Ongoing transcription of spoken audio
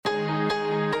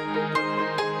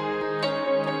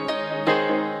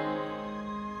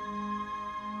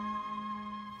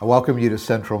I welcome you to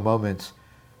Central Moments.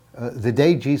 The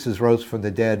day Jesus rose from the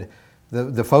dead,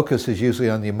 the focus is usually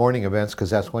on the morning events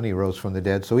because that's when he rose from the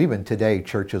dead. So even today,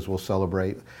 churches will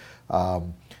celebrate.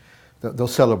 They'll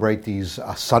celebrate these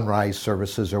sunrise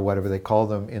services or whatever they call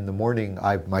them in the morning.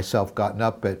 I've myself gotten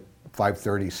up at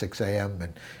 5:30, 6 a.m.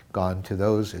 and gone to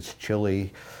those. It's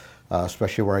chilly,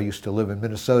 especially where I used to live in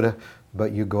Minnesota,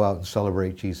 but you go out and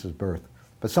celebrate Jesus' birth.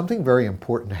 But something very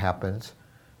important happens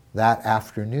that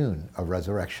afternoon of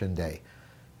Resurrection Day.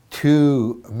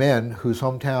 Two men whose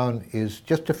hometown is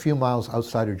just a few miles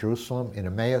outside of Jerusalem in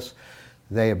Emmaus.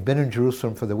 They have been in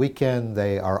Jerusalem for the weekend.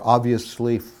 They are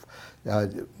obviously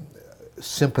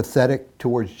sympathetic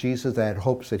towards Jesus. They had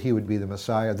hopes that he would be the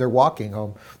Messiah. They're walking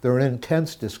home. They're in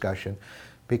intense discussion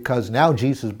because now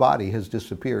Jesus' body has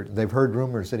disappeared. They've heard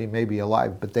rumors that he may be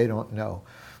alive, but they don't know.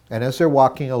 And as they're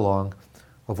walking along,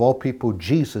 of all people,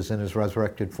 Jesus in his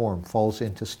resurrected form falls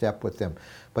into step with them.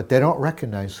 But they don't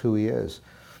recognize who he is.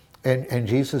 And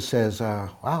Jesus says,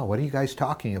 wow, what are you guys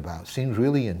talking about? Seems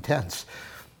really intense.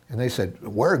 And they said,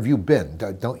 where have you been?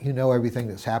 Don't you know everything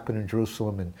that's happened in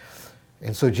Jerusalem?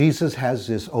 And so Jesus has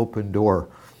this open door.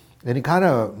 And he kind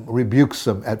of rebukes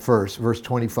them at first. Verse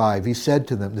 25, he said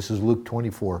to them, this is Luke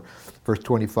 24, verse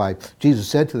 25, Jesus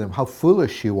said to them, how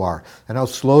foolish you are, and how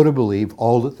slow to believe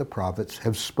all that the prophets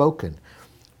have spoken.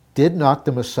 Did not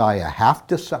the Messiah have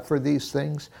to suffer these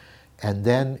things and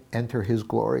then enter his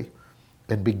glory?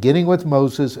 And beginning with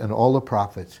Moses and all the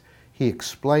prophets, he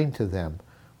explained to them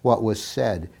what was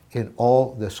said in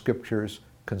all the scriptures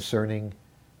concerning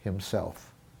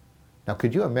himself. Now,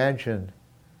 could you imagine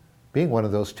being one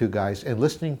of those two guys and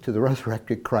listening to the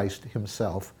resurrected Christ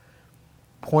himself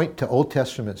point to Old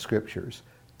Testament scriptures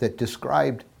that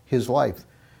described his life,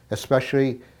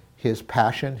 especially his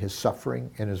passion, his suffering,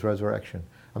 and his resurrection?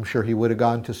 I'm sure he would have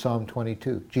gone to Psalm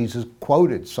 22. Jesus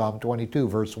quoted Psalm 22,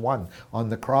 verse 1, on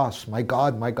the cross, my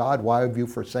God, why have you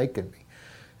forsaken me?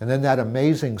 And then that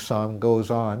amazing psalm goes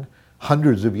on,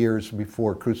 hundreds of years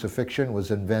before crucifixion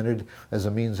was invented as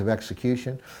a means of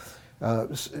execution.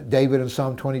 David in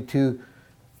Psalm 22,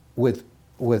 with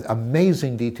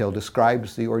amazing detail,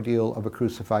 describes the ordeal of a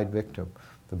crucified victim.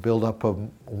 The buildup of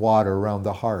water around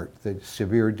the heart, the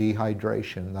severe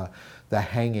dehydration, the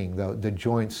hanging, the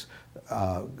joints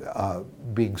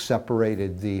being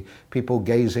separated, the people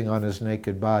gazing on his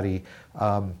naked body,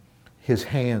 his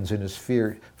hands and his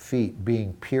feet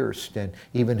being pierced, and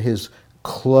even his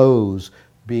clothes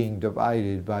being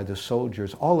divided by the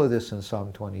soldiers. All of this in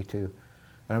Psalm 22.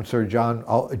 And I'm sure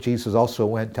Jesus also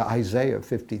went to Isaiah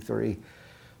 53,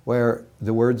 where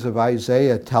the words of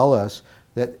Isaiah tell us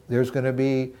that there's going to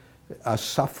be a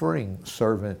suffering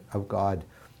servant of God.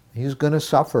 He's going to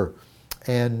suffer.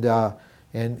 And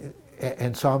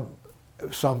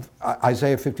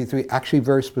Isaiah 53 actually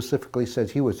very specifically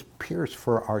says he was pierced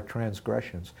for our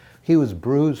transgressions. He was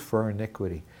bruised for our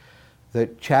iniquity. The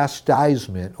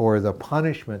chastisement or the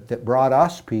punishment that brought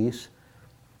us peace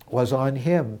was on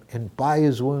him, and by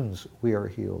his wounds we are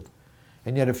healed.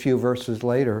 And yet a few verses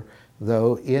later,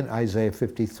 though, in Isaiah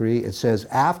 53, it says,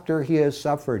 after he has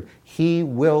suffered, he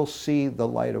will see the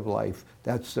light of life.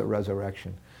 That's the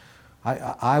resurrection.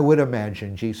 I would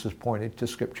imagine Jesus pointed to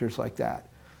scriptures like that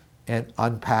and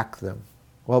unpacked them.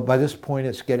 Well, by this point,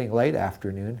 it's getting late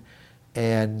afternoon,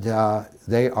 and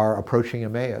they are approaching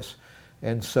Emmaus.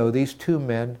 And so these two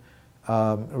men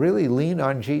really lean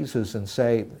on Jesus and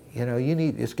say,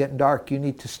 it's getting dark, you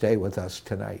need to stay with us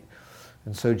tonight.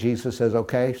 And so Jesus says,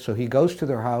 okay. So he goes to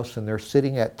their house, and they're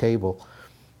sitting at table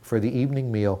for the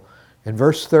evening meal. In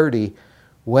verse 30,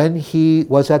 when he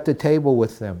was at the table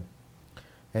with them,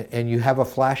 and you have a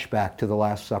flashback to the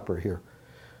Last Supper here.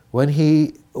 When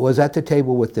he was at the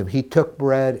table with them, he took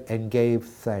bread and gave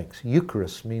thanks.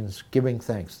 Eucharist means giving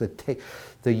thanks. The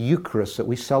Eucharist that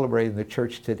we celebrate in the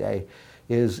church today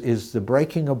is the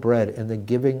breaking of bread and the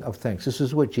giving of thanks. This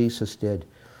is what Jesus did.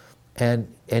 And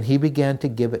he began to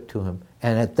give it to him.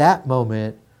 And at that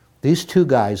moment, these two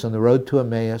guys on the road to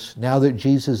Emmaus, now that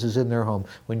Jesus is in their home,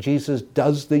 when Jesus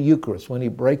does the Eucharist, when he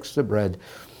breaks the bread,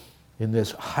 in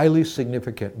this highly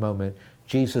significant moment,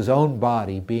 Jesus' own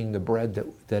body being the bread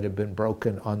that had been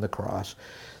broken on the cross,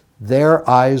 their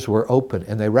eyes were open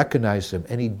and they recognized him,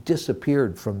 and he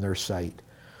disappeared from their sight.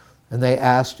 And they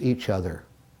asked each other.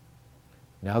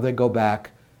 Now they go back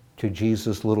to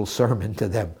Jesus' little sermon to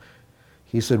them.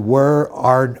 He said,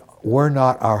 were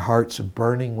not our hearts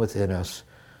burning within us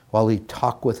while he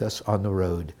talked with us on the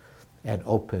road and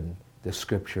opened the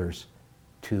scriptures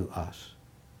to us?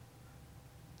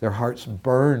 Their hearts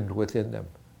burned within them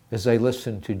as they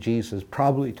listened to Jesus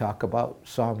probably talk about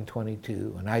Psalm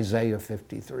 22 and Isaiah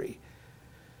 53.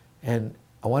 And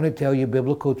I want to tell you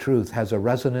biblical truth has a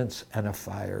resonance and a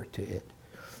fire to it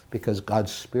because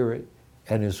God's Spirit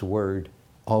and His Word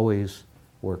always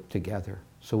work together.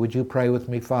 So would you pray with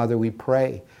me, Father? We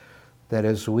pray that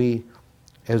as we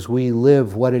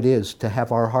live what it is to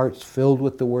have our hearts filled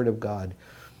with the Word of God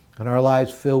and our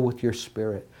lives filled with your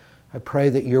Spirit, I pray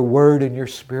that your Word and your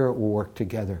Spirit will work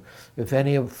together.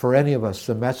 For any of us,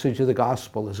 the message of the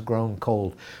gospel has grown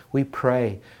cold, we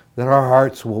pray that our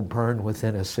hearts will burn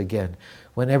within us again.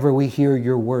 Whenever we hear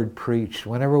your word preached,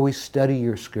 whenever we study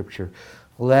your scripture,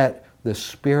 let the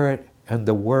Spirit and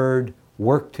the Word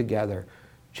work together,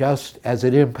 just as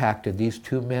it impacted these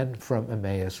two men from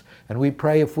Emmaus. And we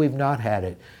pray if we've not had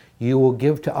it, you will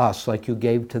give to us like you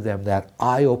gave to them that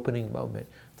eye-opening moment.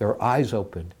 Their eyes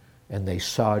opened and they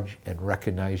saw and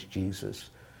recognized Jesus.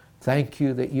 Thank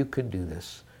you that you can do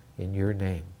this. In your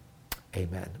name,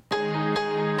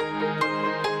 amen.